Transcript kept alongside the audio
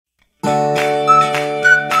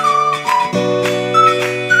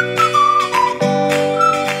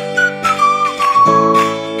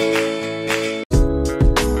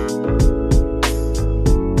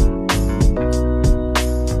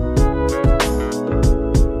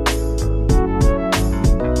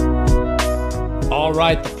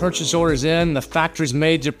right, the purchase order's in, the factory's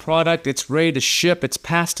made your product, it's ready to ship, it's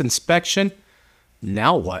passed inspection.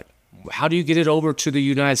 Now what? How do you get it over to the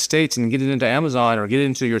United States and get it into Amazon or get it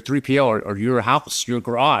into your 3PL or your house, your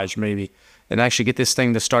garage maybe, and actually get this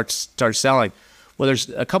thing to start selling? Well, there's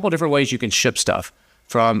a couple different ways you can ship stuff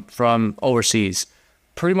from overseas.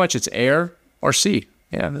 Pretty much it's air or sea.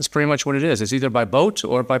 Yeah, that's pretty much what it is. It's either by boat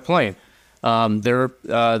or by plane.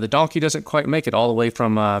 The donkey doesn't quite make it all the way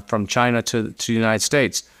from China to the United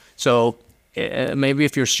States. So maybe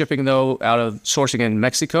if you're shipping though out of sourcing in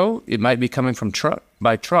Mexico, it might be coming from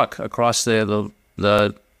by truck across the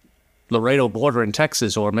Laredo border in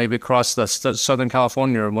Texas, or maybe across the Southern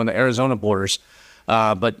California or one of the Arizona borders.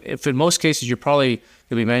 But if in most cases you're probably going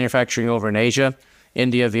to be manufacturing over in Asia,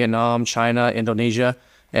 India, Vietnam, China, Indonesia.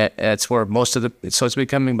 That's where most of so it's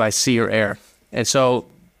becoming by sea or air. And so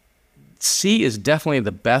sea is definitely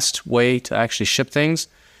the best way to actually ship things.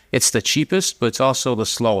 It's the cheapest, but it's also the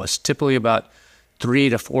slowest, typically about 3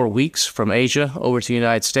 to 4 weeks from Asia over to the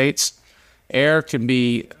United States. Air can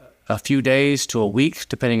be a few days to a week,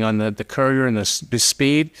 depending on the courier and the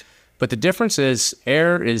speed. But the difference is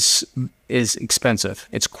air is expensive.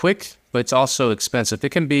 It's quick, but it's also expensive. It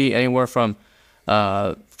can be anywhere from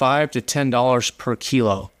 $5 to $10 per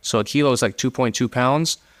kilo. So a kilo is like 2.2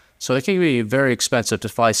 pounds. So it can be very expensive to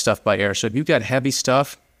fly stuff by air. So if you've got heavy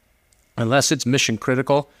stuff, unless it's mission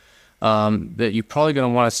critical, that you're probably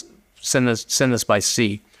going to want to send this by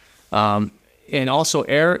sea. And also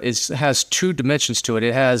air has two dimensions to it.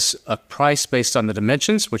 It has a price based on the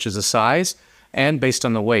dimensions, which is the size, and based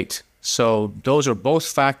on the weight. So those are both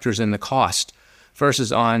factors in the cost.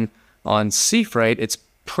 Versus on sea freight, it's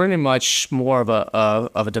pretty much more of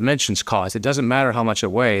a dimensions cost. It doesn't matter how much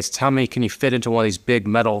it weighs. It's how many can you fit into one of these big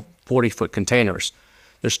metal 40-foot containers.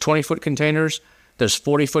 There's 20-foot containers. There's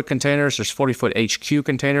 40-foot containers. There's 40-foot HQ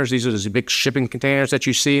containers. These are those big shipping containers that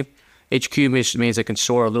you see. HQ means it can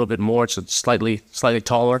store a little bit more. It's slightly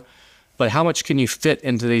taller. But how much can you fit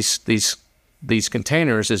into these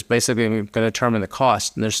containers is basically going to determine the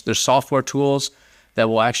cost. And there's software tools that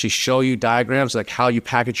will actually show you diagrams like how you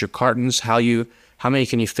package your cartons, how many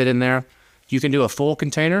can you fit in there. You can do a full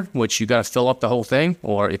container, which you got to fill up the whole thing.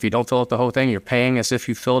 Or if you don't fill up the whole thing, you're paying as if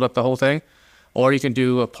you filled up the whole thing. Or you can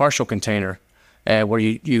do a partial container where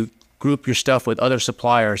you group your stuff with other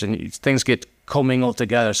suppliers and things get commingled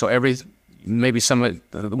together. So maybe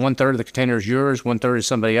 1/3 of the container is yours, 1/3 is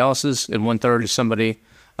somebody else's, and 1/3 is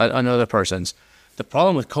another person's. The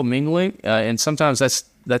problem with commingling, and sometimes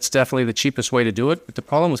that's definitely the cheapest way to do it, but the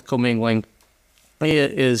problem with commingling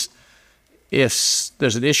is if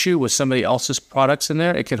there's an issue with somebody else's products in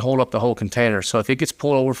there, it can hold up the whole container. So if it gets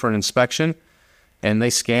pulled over for an inspection and they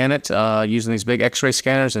scan it using these big x-ray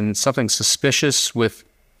scanners and something suspicious with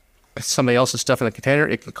somebody else's stuff in the container,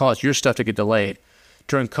 it can cause your stuff to get delayed.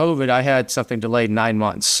 During COVID, I had something delayed 9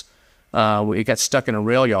 months. It got stuck in a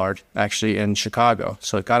rail yard, actually, in Chicago.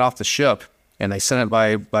 So it got off the ship, and they sent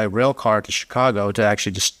it by rail car to Chicago to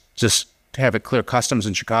actually just have it clear customs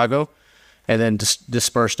in Chicago, and then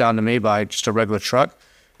dispersed down to me by just a regular truck.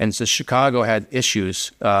 And so Chicago had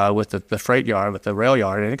issues with the freight yard, with the rail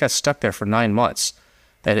yard, and it got stuck there for 9 months.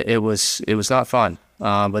 And it was not fun.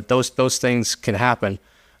 But those things can happen.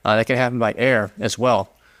 They can happen by air as well.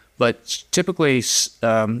 But typically,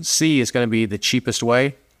 sea is going to be the cheapest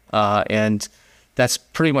way, and that's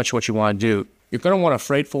pretty much what you want to do. You're going to want a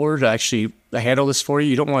freight forwarder to actually handle this for you.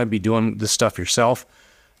 You don't want to be doing this stuff yourself.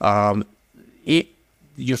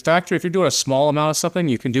 Your factory, if you're doing a small amount of something,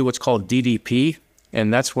 you can do what's called DDP,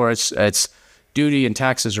 and that's where it's duty and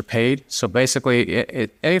taxes are paid. So basically,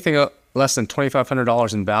 anything less than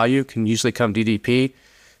 $2,500 in value can usually come DDP.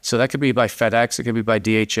 So that could be by FedEx, it could be by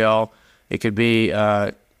DHL, it could be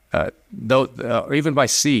or even by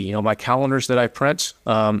sea. My calendars that I print,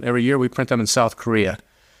 every year we print them in South Korea.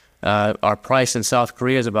 Our price in South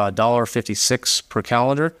Korea is about $1.56 per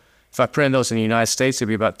calendar. If I printed those in the United States, it'd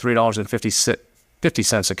be about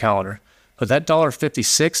 $3.50 a calendar. But that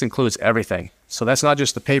 $1.56 includes everything. So that's not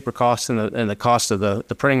just the paper cost and the cost of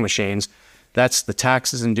the printing machines. That's the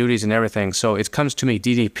taxes and duties and everything. So it comes to me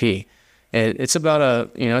DDP. And it's about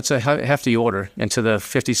it's a hefty order into the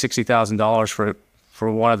 $50,000, $60,000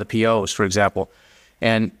 for one of the POs, for example.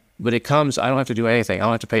 But it comes, I don't have to do anything. I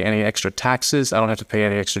don't have to pay any extra taxes. I don't have to pay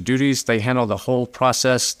any extra duties. They handle the whole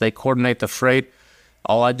process. They coordinate the freight.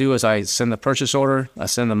 All I do is I send the purchase order. I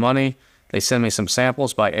send the money. They send me some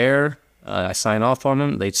samples by air. I sign off on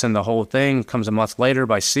them. They send the whole thing. Comes a month later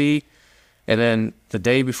by sea. And then the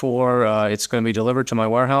day before it's going to be delivered to my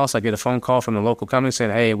warehouse, I get a phone call from the local company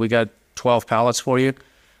saying, hey, we got 12 pallets for you.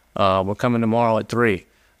 We're coming tomorrow at 3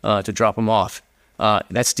 to drop them off.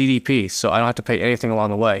 That's DDP, so I don't have to pay anything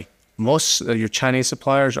along the way. Most of your Chinese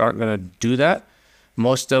suppliers aren't going to do that.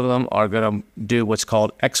 Most of them are going to do what's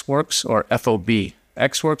called ex-works or FOB.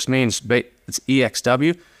 Ex-works means it's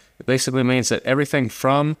EXW. It basically means that everything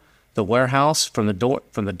from the warehouse, from the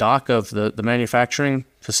dock of the manufacturing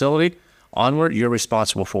facility onward, you're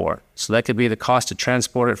responsible for. So that could be the cost to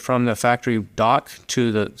transport it from the factory dock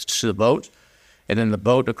to the boat, and then the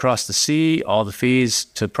boat across the sea, all the fees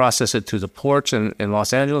to process it to the port in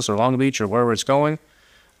Los Angeles or Long Beach or wherever it's going,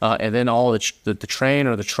 and then all the train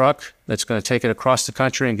or the truck that's going to take it across the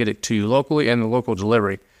country and get it to you locally, and the local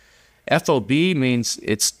delivery. FOB means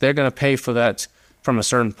they're going to pay for that from a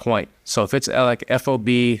certain point. So if it's like FOB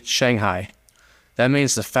Shanghai, that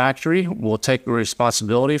means the factory will take the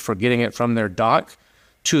responsibility for getting it from their dock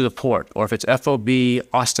to the port. Or if it's FOB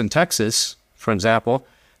Austin, Texas, for example,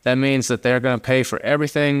 that means that they're going to pay for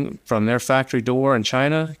everything from their factory door in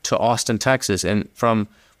China to Austin, Texas. And from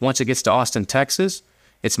once it gets to Austin, Texas,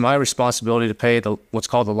 it's my responsibility to pay what's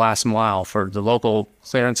called the last mile for the local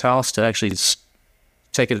clearance house to actually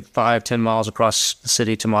take it 5-10 miles across the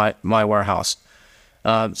city to my warehouse.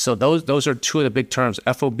 So those are two of the big terms,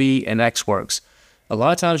 FOB and ex-works. A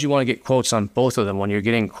lot of times you want to get quotes on both of them when you're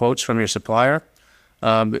getting quotes from your supplier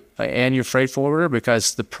and your freight forwarder,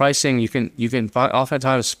 because the pricing, you can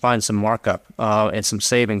oftentimes find some markup and some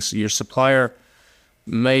savings. Your supplier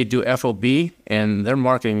may do FOB and they're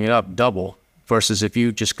marking it up double versus if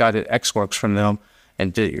you just got it ex-works from them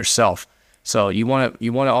and did it yourself. So you want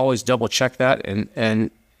to always double check that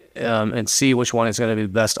and see which one is going to be the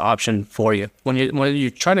best option for you. When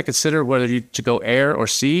you're trying to consider whether to go air or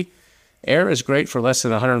sea, air is great for less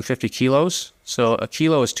than 150 kilos. So a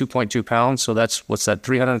kilo is 2.2 pounds. So that's,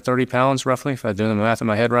 330 pounds roughly, if I'm doing the math in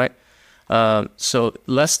my head right. So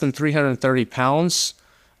less than 330 pounds,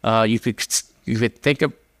 you could think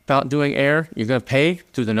about doing air. You're going to pay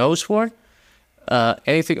through the nose for it.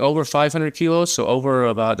 Anything over 500 kilos, so over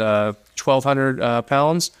about 1,200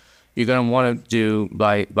 pounds, you're going to want to do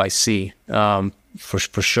by sea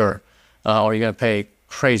for sure, or you're going to pay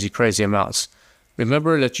crazy amounts.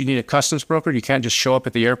 Remember that you need a customs broker. You can't just show up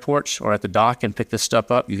at the airport or at the dock and pick this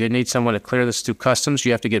stuff up. You need someone to clear this through customs.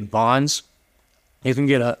 You have to get bonds. You can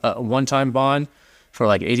get a one-time bond for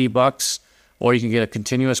like $80, or you can get a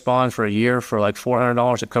continuous bond for a year for like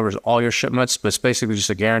 $400. It covers all your shipments, but it's basically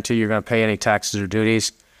just a guarantee you're going to pay any taxes or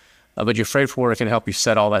duties. But your freight forwarder can help you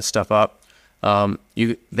set all that stuff up.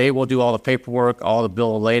 They will do all the paperwork, all the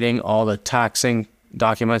bill of lading, all the taxing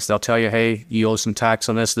documents. They'll tell you, hey, you owe some tax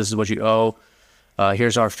on this. This is what you owe.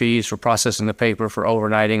 Here's our fees for processing the paper, for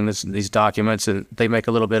overnighting these documents, and they make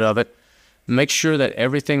a little bit of it. Make sure that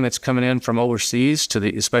everything that's coming in from overseas,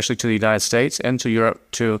 especially to the United States and to Europe,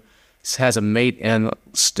 has a made in,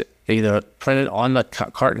 either printed on the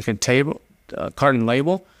carton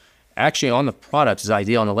label. Actually, on the product is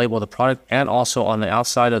ideal, on the label of the product, and also on the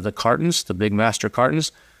outside of the cartons, the big master cartons,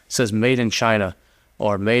 it says made in China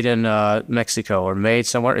or made in Mexico or made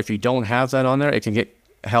somewhere. If you don't have that on there, it can get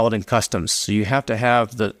held in customs. So you have to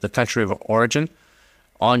have the country of origin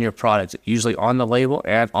on your product, usually on the label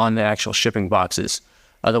and on the actual shipping boxes.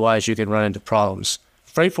 Otherwise, you can run into problems.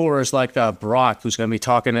 Freight forwarders like Brock, who's going to be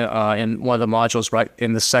talking in one of the modules right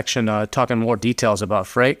in this section, talking more details about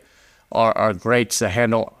freight, are great to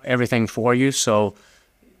handle everything for you. So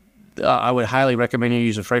I would highly recommend you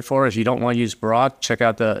use a freight forwarder. If you don't want to use Brock, check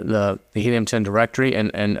out the Helium 10 directory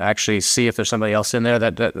and actually see if there's somebody else in there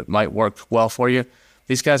that might work well for you.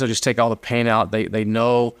 These guys will just take all the pain out. They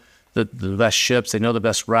know the best ships. They know the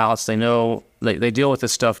best routes. They know they deal with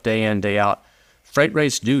this stuff day in, day out. Freight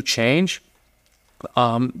rates do change.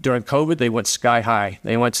 During COVID, they went sky high.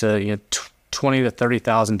 They went to $20,000 to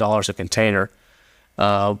 $30,000 a container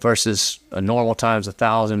versus a normal times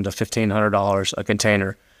 $1,000 to $1,500 a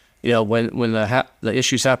container. When the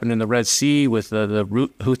issues happened in the Red Sea with the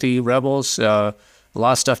Houthi rebels, a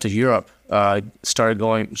lot of stuff to Europe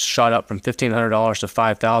shot up from $1,500 to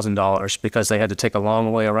 $5,000 because they had to take a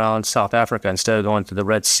long way around South Africa instead of going to the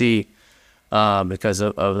Red Sea because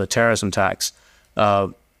of the terrorism attacks.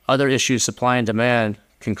 Other issues, supply and demand,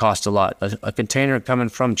 can cost a lot. A container coming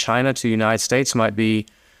from China to the United States might be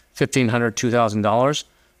 $1,500, $2,000,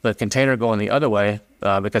 but a container going the other way,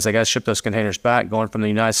 because they got to ship those containers back, going from the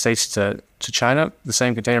United States to China, the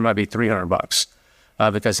same container might be $300,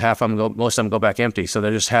 because most of them go back empty. So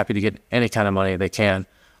they're just happy to get any kind of money they can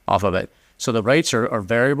off of it. So the rates are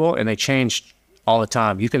variable and they change all the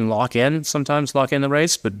time. You can sometimes lock in the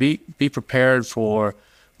rates, but be prepared for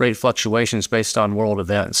rate fluctuations based on world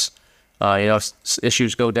events. If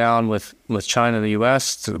issues go down with China and the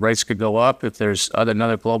U.S., the rates could go up. If there's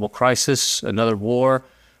another global crisis, another war,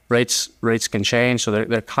 rates can change, so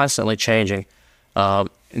they're constantly changing.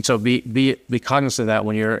 And so be cognizant of that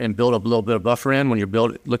when you're and build a little bit of buffer in when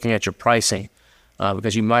you're looking at your pricing,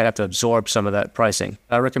 because you might have to absorb some of that pricing.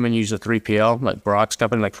 I recommend use a 3PL like Brock's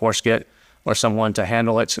company, like Forestkit, or someone to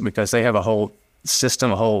handle it, because they have a whole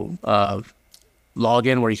system, a whole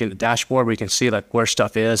login where you can dashboard where you can see like where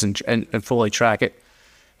stuff is and fully track it.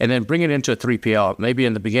 And then bring it into a 3PL. Maybe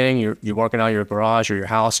in the beginning, you're working out your garage or your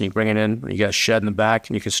house, and you bring it in, you got a shed in the back,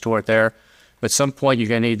 and you can store it there. But at some point, you're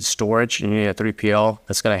going to need storage, and you need a 3PL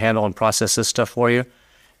that's going to handle and process this stuff for you.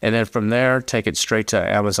 And then from there, take it straight to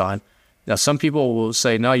Amazon. Now, some people will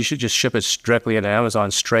say, no, you should just ship it directly into Amazon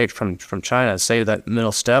straight from China, save that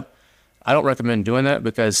middle step. I don't recommend doing that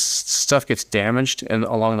because stuff gets damaged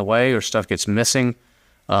along the way, or stuff gets missing.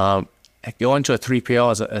 Go into a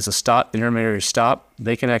 3PL as a stop, intermediary stop.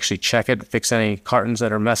 They can actually check it, fix any cartons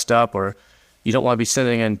that are messed up, or you don't want to be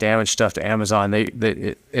sending in damaged stuff to Amazon.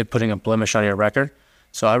 It putting a blemish on your record.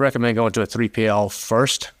 So I recommend going to a 3PL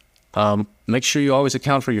first. Make sure you always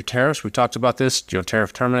account for your tariffs. We talked about this.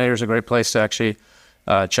 Tariff terminator is a great place to actually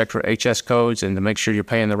check for HS codes and to make sure you're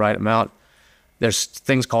paying the right amount. There's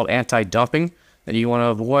things called anti-dumping that you want to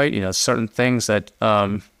avoid. Certain things that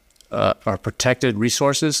are protected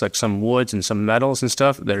resources, like some woods and some metals and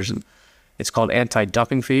stuff. It's called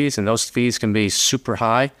anti-dumping fees, and those fees can be super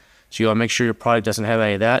high. So you want to make sure your product doesn't have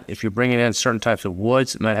any of that. If you're bringing in certain types of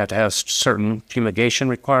woods, it might have to have certain fumigation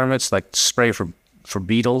requirements, like spray for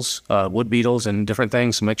beetles, wood beetles, and different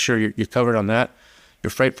things. So make sure you're covered on that. Your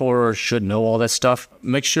freight forwarder should know all that stuff.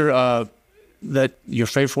 Make sure that your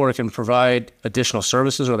freight forwarder can provide additional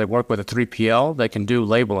services, or they work with a 3PL. They can do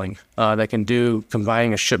labeling. They can do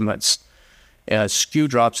combining of shipments. SKU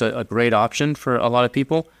Drop's a great option for a lot of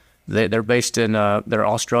people. They're based in, they're an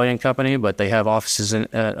Australian company, but they have offices in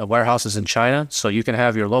warehouses in China. So you can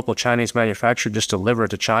have your local Chinese manufacturer just deliver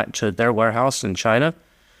it to their warehouse in China.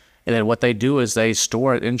 And then what they do is they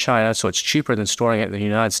store it in China, so it's cheaper than storing it in the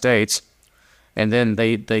United States. And then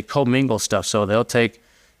they commingle stuff. So they'll take,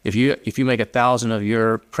 if you make 1,000 of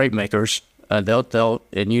your crate makers,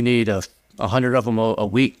 and you need 100 of them a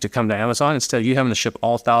week to come to Amazon, instead of you having to ship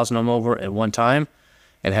all 1,000 of them over at one time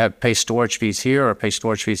and pay storage fees here or pay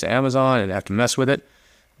storage fees to Amazon and have to mess with it,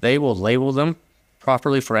 they will label them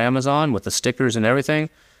properly for Amazon with the stickers and everything.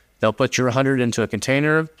 They'll put your 100 into a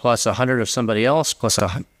container plus 100 of somebody else plus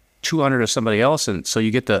 200 of somebody else, and so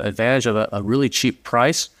you get the advantage of a really cheap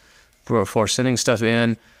price for sending stuff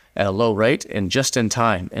in at a low rate and just in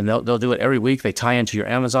time. And they'll do it every week. They tie into your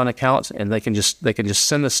Amazon account, and they can just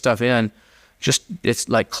send this stuff in. It's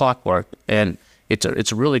like clockwork, and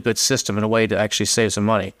it's a really good system in a way to actually save some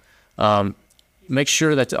money. Make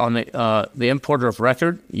sure that on the importer of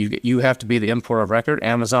record, you have to be the importer of record.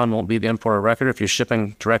 Amazon won't be the importer of record if you're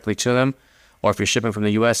shipping directly to them, or if you're shipping from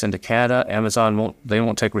the U.S. into Canada. Amazon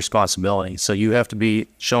won't take responsibility. So you have to be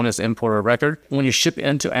shown as importer of record. When you ship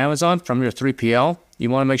into Amazon from your 3PL,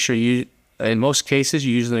 you want to make sure in most cases,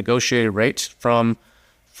 you use the negotiated rates from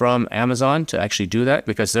Amazon to actually do that,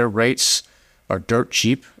 because their rates are dirt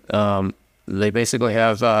cheap. They basically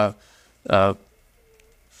have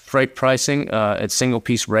freight pricing at single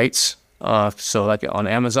piece rates. So like on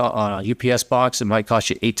Amazon, on a UPS box, it might cost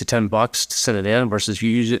you $8 to $10 to send it in, versus if you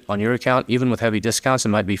use it on your account, even with heavy discounts, it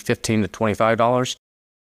might be $15 to $25.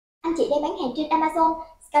 Anh chị đang bán hàng trên Amazon.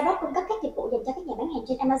 Skyrock cung cấp các dịch vụ dành cho các nhà bán hàng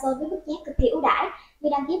trên Amazon với mức giá cực kỳ ưu đãi, như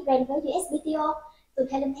đăng ký brand với USPTO, từ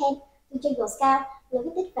Helen Hand, từ trên Scout,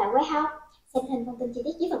 logistics và warehouse. Xem thêm thông tin chi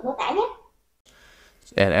tiết dưới phần mô tả nhé.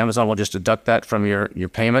 And Amazon will just deduct that from your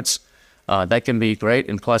payments. That can be great,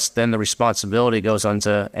 and plus then the responsibility goes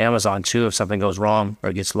onto Amazon too if something goes wrong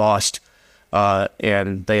or gets lost,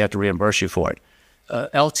 and they have to reimburse you for it.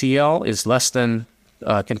 LTL is less than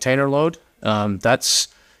container load. That's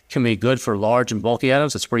can be good for large and bulky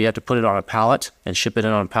items. It's where you have to put it on a pallet and ship it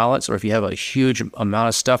in on pallets, or if you have a huge amount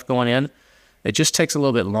of stuff going in, it just takes a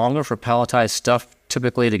little bit longer for palletized stuff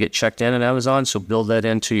typically to get checked in at Amazon, so build that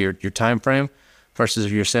into your time frame. Versus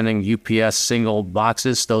if you're sending UPS single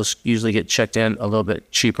boxes, those usually get checked in a little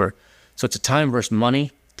bit cheaper. So it's a time versus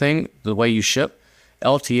money thing, the way you ship.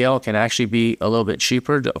 LTL can actually be a little bit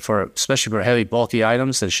cheaper, especially for heavy, bulky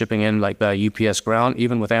items than shipping in like the UPS ground,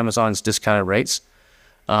 even with Amazon's discounted rates.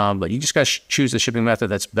 But you just got to choose the shipping method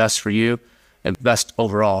that's best for you and best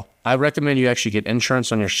overall. I recommend you actually get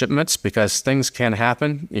insurance on your shipments, because things can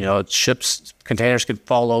happen. Containers could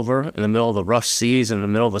fall over in the middle of the rough seas, in the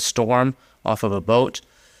middle of a storm, off of a boat.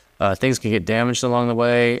 Things can get damaged along the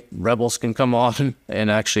way. Rebels can come on and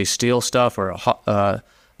actually steal stuff, or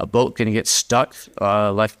a a boat can get stuck,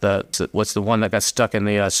 like what's the one that got stuck in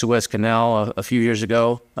the Suez Canal a few years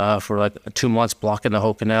ago for like 2 months, blocking the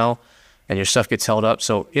whole canal, and your stuff gets held up.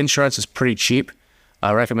 So insurance is pretty cheap.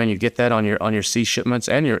 I recommend you get that on your sea shipments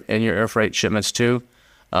and your air freight shipments too.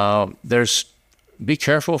 Be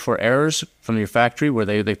careful for errors from your factory where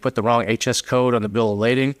they put the wrong HS code on the bill of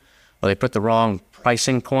lading, or they put the wrong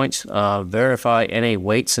pricing points. Verify any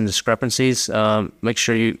weights and discrepancies. Make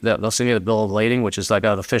sure that they'll send you the bill of lading, which is like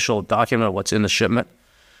an official document of what's in the shipment,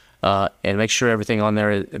 and make sure everything on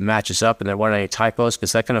there it matches up and there weren't any typos,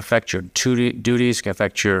 because that can affect your duties, can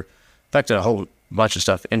affect a whole bunch of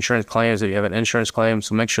stuff. Insurance claims, if you have an insurance claim,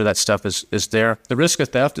 so make sure that stuff is there. The risk of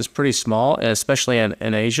theft is pretty small, especially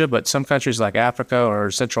in Asia, but some countries like Africa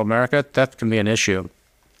or Central America, theft can be an issue.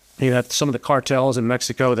 You have some of the cartels in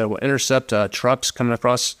Mexico that will intercept trucks coming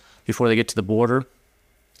across before they get to the border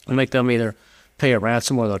and make them either pay a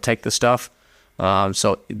ransom or they'll take the stuff.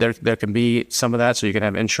 So there can be some of that, so you can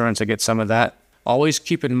have insurance to get some of that. Always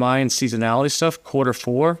keep in mind seasonality stuff.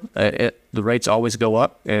 Q4, the rates always go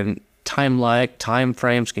up, and time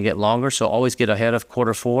frames can get longer, so always get ahead of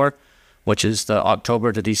Q4, which is the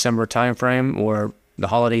October to December time frame, or the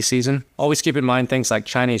holiday season. Always keep in mind things like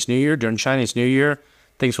Chinese New Year. During Chinese New Year,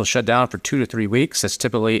 things will shut down for 2 to 3 weeks. That's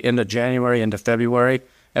typically end of January, into February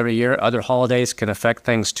every year. Other holidays can affect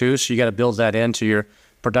things too, so you got to build that into your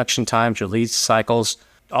production times, your lead cycles.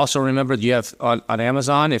 Also remember, you have on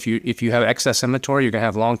Amazon, if you have excess inventory, you're going to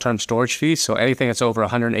have long-term storage fees. So anything that's over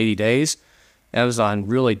 180 days, Amazon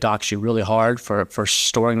really docks you really hard for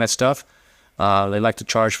storing that stuff. They like to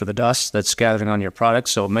charge for the dust that's gathering on your product,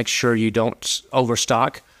 so make sure you don't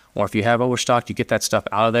overstock, or if you have overstocked, you get that stuff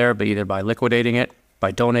out of there, but either by liquidating it,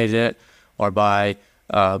 by donating it, or by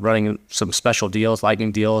running some special deals,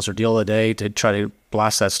 lightning deals or deal of the day to try to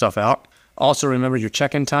blast that stuff out. Also remember your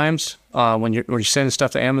check-in times when you're sending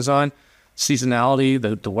stuff to Amazon. Seasonality,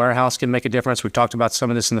 the warehouse can make a difference. We've talked about some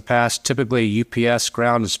of this in the past. Typically, UPS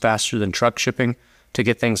ground is faster than truck shipping to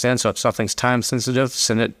get things in. So if something's time sensitive,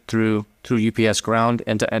 send it through UPS ground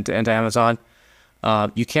into Amazon.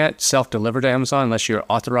 You can't self-deliver to Amazon unless you're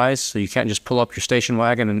authorized. So you can't just pull up your station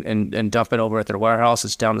wagon and dump it over at their warehouse.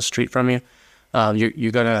 It's down the street from you.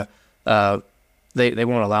 You're gonna they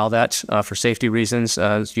won't allow that for safety reasons.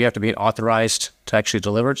 So you have to be authorized to actually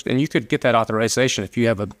deliver it. And you could get that authorization if you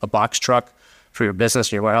have a box truck for your business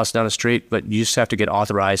and your warehouse down the street, but you just have to get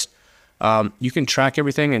authorized. You can track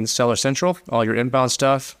everything in Seller Central, all your inbound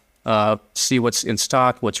stuff, see what's in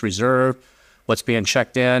stock, what's reserved, what's being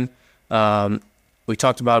checked in. We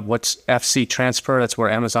talked about what's FC transfer. That's where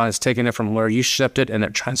Amazon is taking it from where you shipped it and they're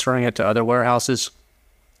transferring it to other warehouses.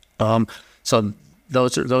 So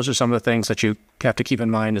those are some of the things that you have to keep in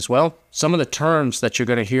mind as well. Some of the terms that you're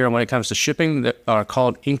going to hear when it comes to shipping that are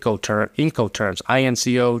called Incoterms,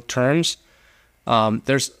 I-N-C-O terms.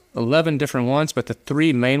 There's 11 different ones, but the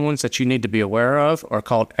 3 main ones that you need to be aware of are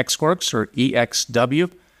called EXWORKS or EXW.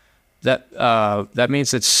 That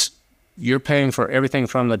means you're paying for everything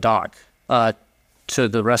from the dock to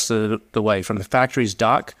the rest of the way, from the factory's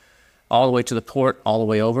dock all the way to the port, all the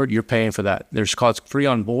way over. You're paying for that. There's called free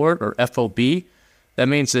on board or FOB. That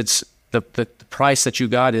means it's the price that you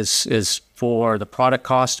got is for the product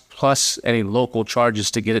cost plus any local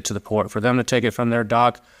charges to get it to the port, for them to take it from their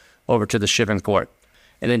dock over to the shipping port.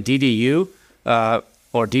 And then DDU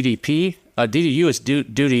or DDP. DDU is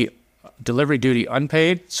delivery duty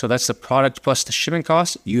unpaid. So that's the product plus the shipping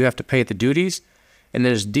cost. You have to pay the duties. And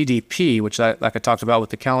there's DDP, which like I talked about with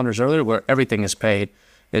the calendars earlier, where everything is paid.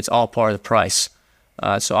 It's all part of the price.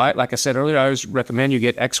 So like I said earlier, I always recommend you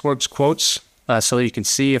get EXWORKS quotes so that you can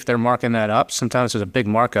see if they're marking that up. Sometimes there's a big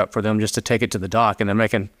markup for them just to take it to the dock, and they're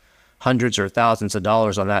making hundreds or thousands of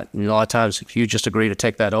dollars on that. And a lot of times, if you just agree to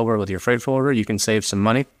take that over with your freight forwarder, you can save some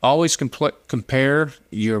money. Always compare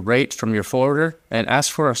your rate from your forwarder and ask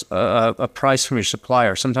for a price from your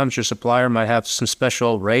supplier. Sometimes your supplier might have some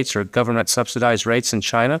special rates or government subsidized rates in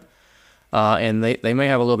China, and they may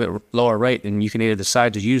have a little bit lower rate, and you can either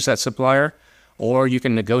decide to use that supplier, or you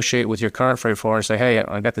can negotiate with your current freight forwarder and say, hey,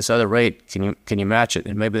 I got this other rate. Can you match it?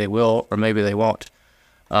 And maybe they will, or maybe they won't.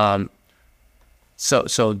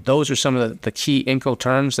 So those are some of the key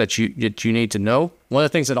Incoterms that you need to know. One of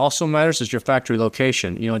the things that also matters is your factory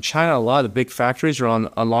location. In China, a lot of the big factories are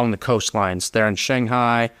along the coastlines. They're in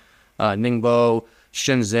Shanghai, Ningbo,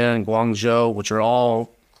 Shenzhen, Guangzhou, which are all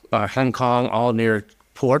Hong Kong, all near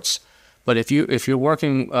ports. But if you're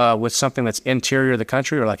working with something that's interior of the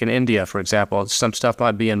country, or like in India, for example, some stuff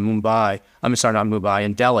might be in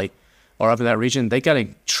in Delhi, or up in that region, they got to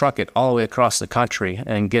truck it all the way across the country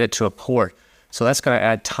and get it to a port. So that's going to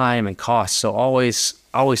add time and cost. So always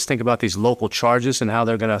think about these local charges and how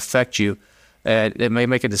they're going to affect you. It may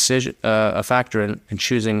make a factor in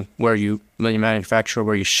choosing where you manufacture,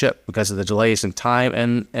 where you ship, because of the delays in time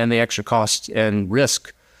and the extra cost and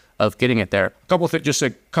risk of getting it there. Just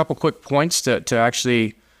a couple quick points to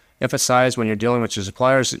actually emphasize when you're dealing with your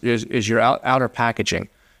suppliers is your outer packaging.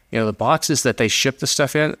 You know, the boxes that they ship the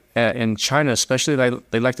stuff in China especially,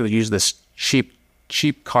 they like to use this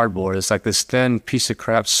cheap cardboard. It's like this thin piece of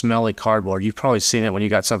crap, smelly cardboard. You've probably seen it when you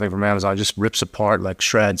got something from Amazon. It just rips apart like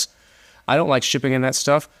shreds. I don't like shipping in that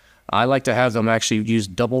stuff. I like to have them actually use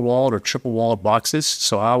double-walled or triple-walled boxes.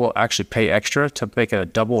 So I will actually pay extra to make it a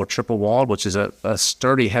double or triple-walled, which is a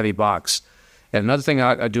sturdy, heavy box. And another thing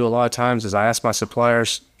I do a lot of times is I ask my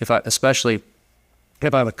suppliers, especially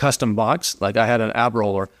if I have a custom box, like I had an ab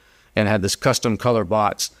roller and had this custom color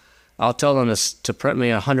box, I'll tell them to print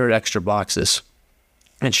me 100 extra boxes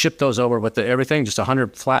and ship those over with everything, just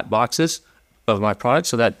 100 flat boxes of my product,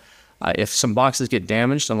 so that if some boxes get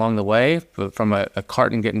damaged along the way from a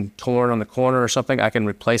carton getting torn on the corner or something, I can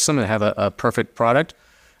replace them and have a perfect product.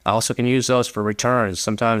 I also can use those for returns.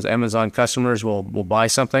 Sometimes Amazon customers will buy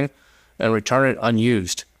something and return it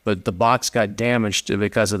unused, but the box got damaged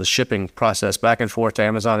because of the shipping process back and forth to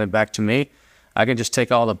Amazon and back to me. I can just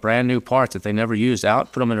take all the brand new parts that they never used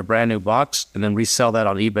out, put them in a brand new box, and then resell that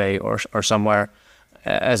on eBay or somewhere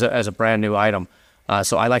as a brand new item.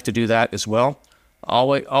 So I like to do that as well.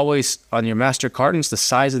 Always on your master cartons, the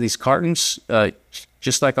size of these cartons,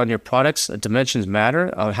 just like on your products, dimensions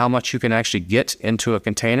matter on how much you can actually get into a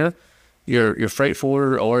container. Your freight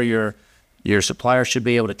forwarder or your supplier should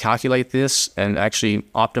be able to calculate this and actually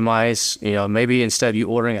optimize. You know, maybe instead of you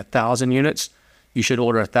ordering 1,000 units, you should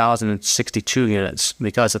order 1,062 units,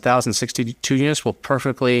 because 1,062 units will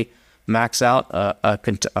perfectly max out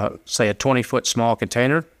say a 20-foot small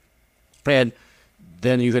container, and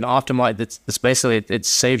then you can optimize. It's basically, it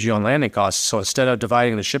saves you on landing costs. So instead of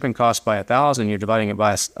dividing the shipping cost by 1,000, you're dividing it by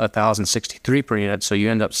 1,063 per unit. So you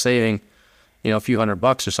end up saving, a few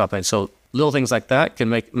 $100 or something. So little things like that can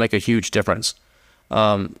make a huge difference.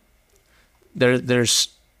 There's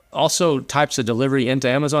also types of delivery into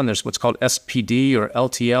Amazon. There's what's called SPD or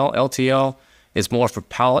LTL. LTL is more for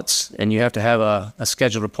pallets, and you have to have a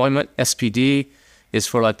scheduled appointment. SPD is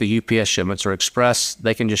for like the UPS shipments or express.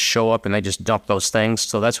 They can just show up and they just dump those things.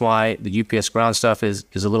 So that's why the UPS ground stuff is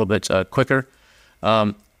a little bit quicker.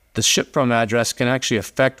 The ship from address can actually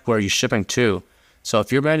affect where you're shipping to. So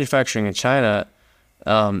if you're manufacturing in China,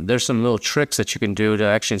 there's some little tricks that you can do to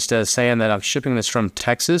actually, instead of saying that I'm shipping this from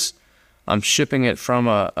Texas, I'm shipping it from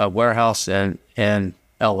a warehouse in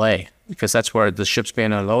LA, because that's where the ship's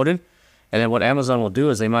being unloaded. And then what Amazon will do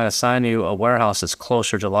is they might assign you a warehouse that's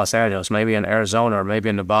closer to Los Angeles, maybe in Arizona, or maybe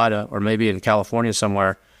in Nevada, or maybe in California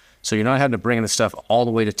somewhere. So you're not having to bring the stuff all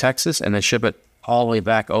the way to Texas and then ship it all the way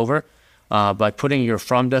back over. By putting your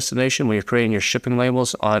from destination, when you're creating your shipping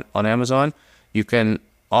labels on Amazon, you can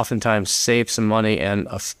oftentimes save some money and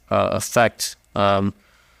affect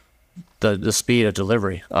the speed of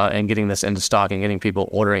delivery and getting this into stock and getting people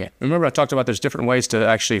ordering it. Remember, I talked about there's different ways to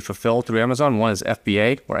actually fulfill through Amazon. One is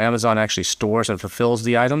FBA, where Amazon actually stores and fulfills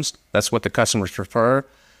the items. That's what the customers prefer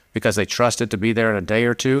because they trust it to be there in a day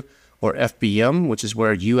or two. Or FBM, which is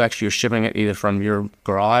where you actually are shipping it either from your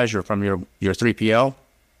garage or from your 3PL.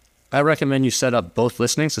 I recommend you set up both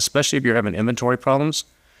listings, especially if you're having inventory problems,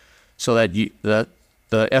 so that the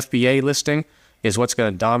FBA listing is what's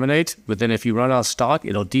going to dominate, but then if you run out of stock,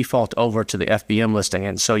 it'll default over to the FBM listing.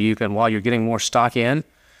 And so you can, while you're getting more stock in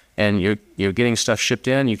and you're getting stuff shipped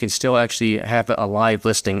in, you can still actually have a live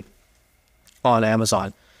listing on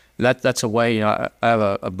Amazon. That's a way. I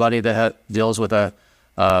have a buddy that deals with a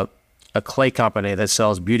clay company that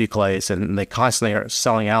sells beauty clays, and they constantly are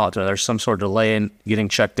selling out, or there's some sort of delay in getting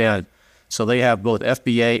checked in. So they have both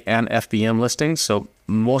FBA and FBM listings. So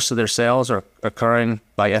most of their sales are occurring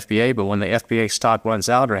by FBA, but when the FBA stock runs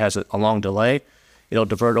out or has a long delay, it'll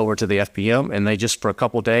divert over to the FBM, and they just, for a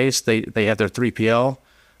couple of days, they have their 3PL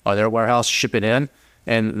or their warehouse ship it in,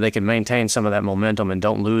 and they can maintain some of that momentum and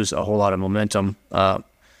don't lose a whole lot of momentum. And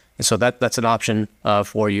so that's an option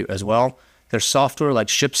for you as well. There's software like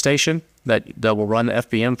ShipStation that will run the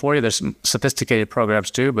FBM for you. There's some sophisticated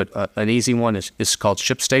programs too, but an easy one is called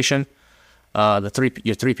ShipStation. Your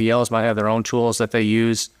 3PLs might have their own tools that they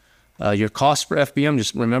use. Your costs for FBM,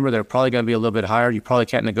 just remember they're probably going to be a little bit higher. You probably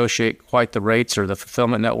can't negotiate quite the rates or the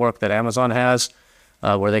fulfillment network that Amazon has,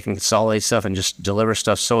 where they can consolidate stuff and just deliver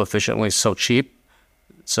stuff so efficiently, so cheap.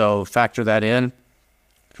 So factor that in.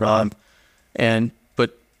 But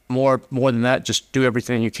more than that, just do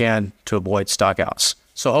everything you can to avoid stockouts.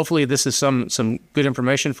 So hopefully this is some good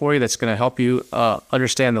information for you that's going to help you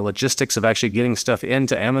understand the logistics of actually getting stuff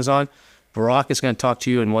into Amazon. Barack is going to talk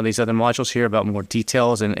to you in one of these other modules here about more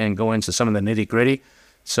details and go into some of the nitty-gritty.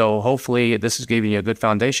 So hopefully this is giving you a good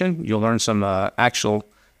foundation. You'll learn some actual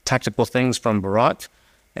technical things from Barack,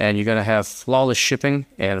 and you're going to have flawless shipping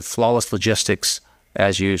and flawless logistics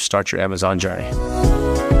as you start your Amazon journey.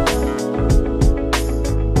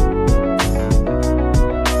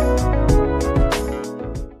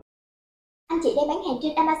 Anh chị đang bán hàng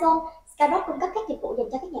trên Amazon. Skyrock cung cấp các dịch vụ dành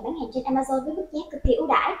cho các nhà bán hàng trên Amazon với mức giá cực kỳ ưu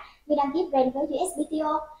đãi như đăng ký brand với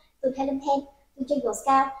USPTO, từ LIệN, từ cho dầu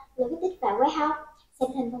Scout, logistics và warehouse. Xem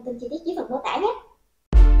hình thông tin chi tiết dưới phần mô tả nhé.